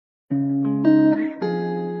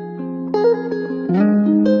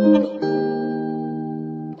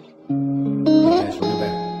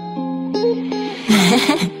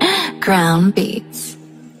Underground Beats.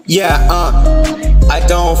 Yeah, I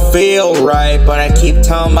don't feel right, but I keep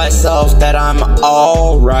telling myself that I'm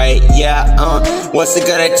alright. Yeah, what's it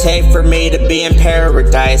gonna take for me to be in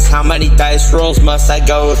paradise? How many dice rolls must I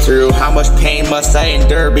go through? How much pain must I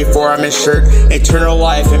endure before I'm assured eternal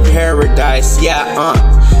life in paradise? Yeah,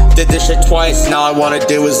 did this shit twice, and all I wanna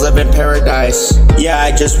do is live in paradise. Yeah,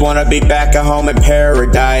 I just wanna be back at home in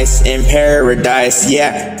paradise,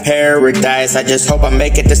 yeah, paradise. I just hope I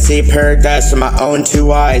make it to see paradise with my own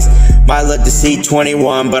two eyes. Might live to see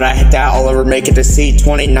 21, but I doubt I'll ever make it to see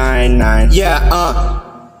 29. Yeah,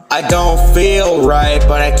 I don't feel right,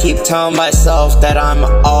 but I keep telling myself that I'm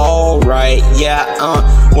alright.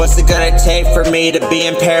 Yeah, what's it gonna take for me to be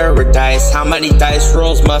in paradise? How many dice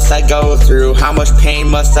rolls must I go through? How much pain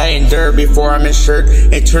must I endure before I'm assured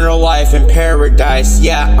eternal life in paradise?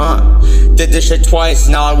 Yeah, did this shit twice,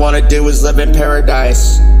 and all I wanna do is live in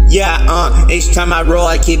paradise. Yeah, each time I roll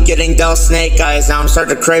I keep getting dealt snake eyes. Now I'm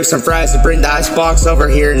starting to crave some fries to bring the icebox over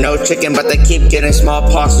here. No chicken, but they keep getting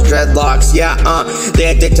smallpox with dreadlocks. Yeah, they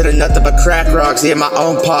addicted to nothing but crack rocks. Yeah, my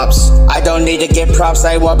own pops. I don't need to get props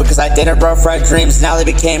I want because I didn't rough ride dreams, now they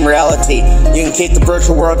became reality. You can keep the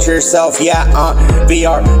virtual world to yourself. Yeah,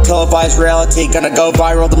 VR, televised reality. Gonna go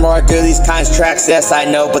viral the more I do these kinds of tracks. Yes, I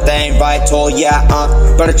know, but they ain't vital. Yeah,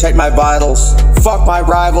 better check my vitals. Fuck my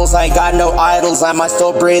rivals, I ain't got no idols. Am I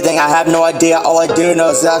still breathing? I have no idea. All I do know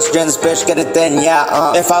is oxygen, this bitch get it thin.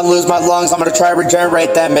 Yeah, if I lose my lungs, I'm gonna try to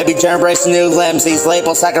regenerate them. Maybe generate some new limbs. These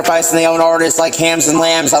labels sacrificing their own artists like hams and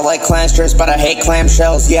lambs. I like clam strips, but I hate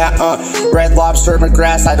clamshells. Yeah, red lobster,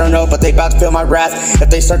 McGrath, I don't know, but they about to feel my wrath if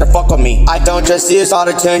they start to fuck with me. I don't just use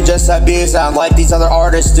autotune, just abuse them like these other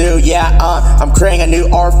artists do. Yeah, I'm creating a new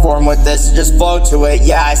art form with this, just flow to it.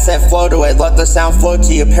 Yeah, I said flow to it, let the sound flow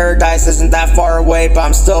to you. Paradise isn't that far away, but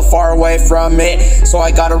I'm still far away from it, so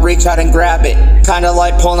I gotta reach out and grab it. Kinda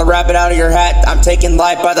like pulling a rabbit out of your hat. I'm taking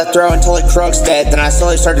life by the throat until it croaks dead, then I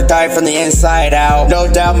slowly start to die from the inside out. No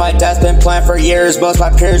doubt my death's been planned for years. Most of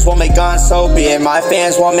my peers want me gone, so be it. My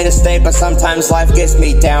fans want me to stay, but sometimes life gets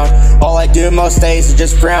me down. All I do most days is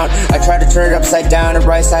just frown. I try to turn it upside down and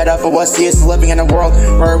right side up, but what's the use of living in a world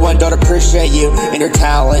where everyone don't appreciate you and your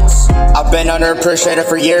talents? I've been underappreciated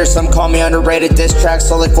for years. Some call me underrated. Diss tracks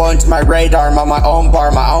slowly flowing to my radar. I'm on my own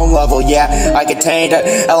bar, my own level. Yeah, I continue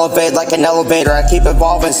to elevate like an elevator. I keep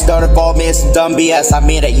evolving, so don't involve me in some dumb BS. I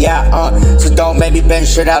mean it, yeah, so don't make me bend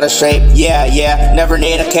shit out of shape. Yeah, never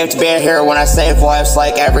need I came to be a hero when I save lives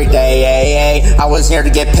like every day. I was here to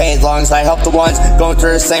get paid long as I help the ones going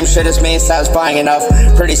through the same shit as me. Satisfying enough.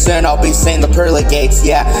 Pretty soon I'll be seeing the pearly gates.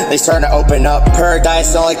 Yeah, they starting to open up.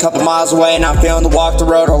 Paradise only a couple miles away, and I'm feeling to walk the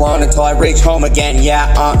road alone until I reach home again.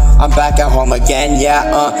 Yeah, I'm back at home again.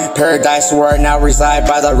 Yeah, paradise where I now reside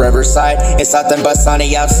by the riverside. It's nothing but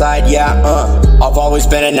sunny outside. Yeah, I've always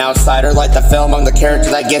been an outsider, like the film. I'm the character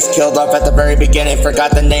that gets killed off at the very beginning.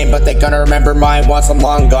 Forgot the name, but they gonna remember mine once I'm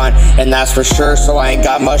long gone, and that's for sure. So I ain't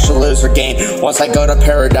got much to lose or gain once I go to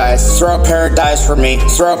paradise. Throw up paradise for me.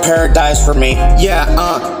 Throw up paradise for me. Yeah,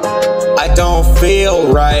 I don't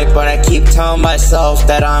feel right, but I keep telling myself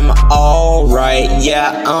that I'm alright.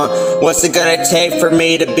 Yeah, what's it gonna take for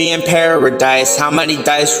me to be in paradise? How many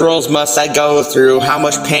dice rolls must I go through? How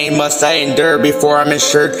much pain must I endure before I'm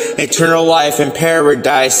assured eternal life in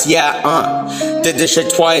paradise? Yeah, did this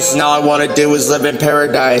shit twice, and all I wanna do is live in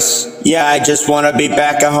paradise. Yeah, I just wanna be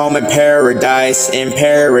back at home in paradise,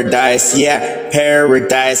 yeah,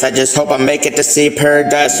 paradise. I just hope I make it to see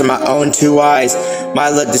paradise with my own two eyes.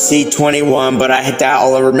 Might live to see 21, but I doubt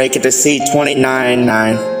I'll ever make it to see 29.